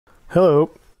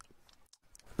Hello.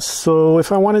 So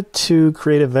if I wanted to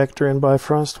create a vector in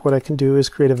Bifrost, what I can do is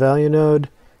create a value node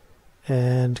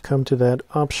and come to that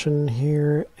option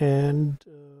here and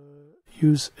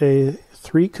use a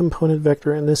 3-component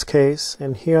vector in this case.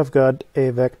 And here I've got a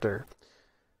vector,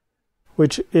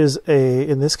 which is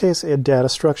in this case, a data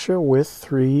structure with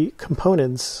 3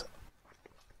 components.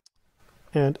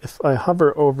 And if I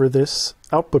hover over this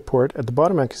output port at the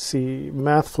bottom, I can see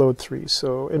math float 3.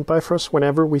 So in Bifrost,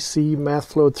 whenever we see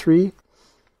math float 3,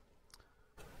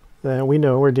 then we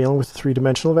know we're dealing with a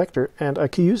 3-dimensional vector. And I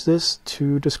can use this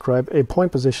to describe a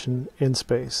point position in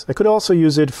space. I could also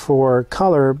use it for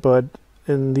color, but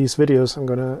in these videos I'm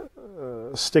going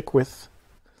to stick with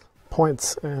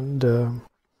points and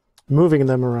moving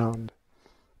them around.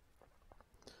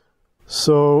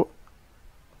 So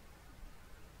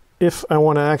if I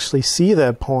want to actually see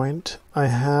that point, I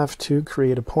have to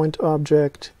create a point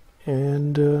object,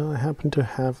 and I happen to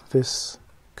have this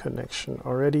connection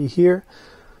already here.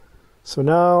 So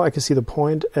now I can see the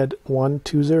point at 1,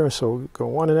 2, 0. So go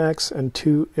 1 in X and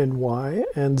 2 in Y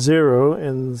and 0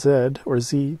 in Z or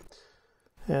Z.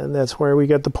 And that's where we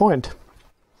get the point.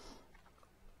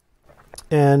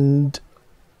 And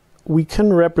we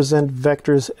can represent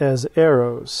vectors as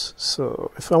arrows.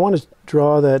 So if I want to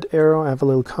draw that arrow, I have a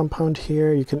little compound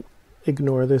here. You can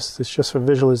ignore this. It's just for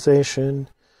visualization.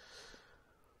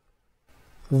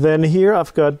 Then here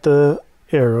I've got the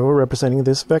arrow representing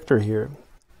this vector here.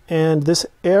 And this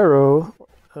arrow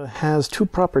has 2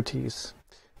 properties.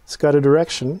 It's got a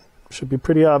direction, should be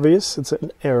pretty obvious. It's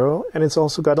an arrow, and it's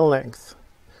also got a length.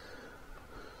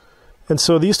 And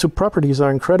so these 2 properties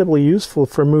are incredibly useful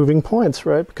for moving points,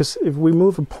 right? Because if we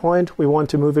move a point, we want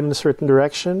to move it in a certain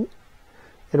direction,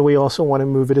 and we also want to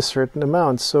move it a certain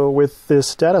amount. So with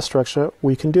this data structure,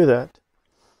 we can do that.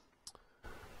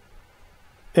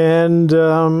 And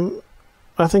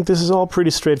I think this is all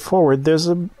pretty straightforward. There's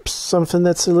something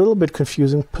that's a little bit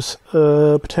confusing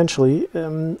potentially,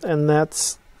 and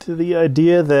that's the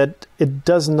idea that it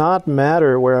does not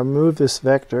matter where I move this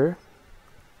vector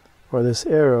or this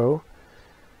arrow.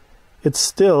 It's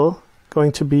still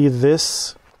going to be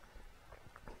this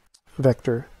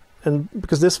vector. And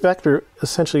because this vector,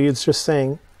 essentially, it's just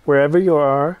saying wherever you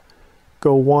are,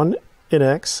 go 1 in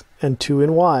X and 2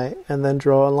 in Y, and then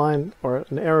draw a line or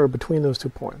an arrow between those 2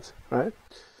 points, right?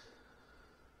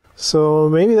 So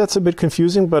maybe that's a bit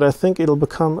confusing, but I think it'll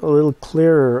become a little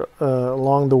clearer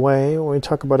along the way when we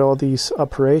talk about all these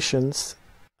operations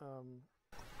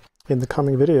in the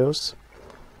coming videos.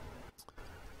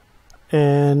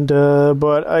 And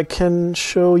but I can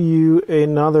show you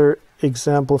another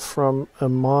example from a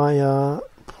Maya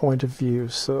point of view.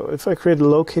 So if I create a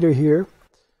locator here,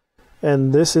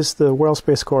 and this is the world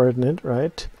space coordinate,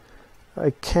 right? I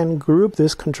can group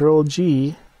this Control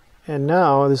G, and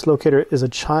now this locator is a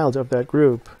child of that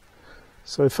group.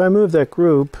 So if I move that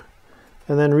group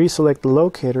and then reselect the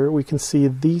locator, we can see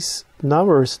these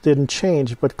numbers didn't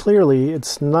change, but clearly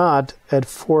it's not at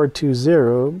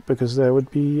 420 because that would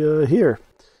be here.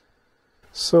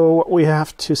 So what we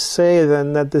have to say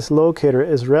then that this locator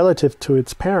is relative to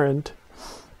its parent,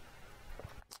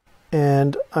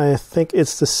 and I think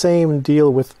it's the same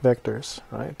deal with vectors,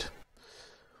 right?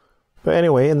 But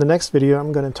anyway, in the next video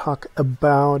I'm going to talk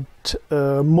about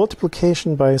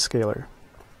multiplication by a scalar.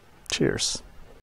 Cheers.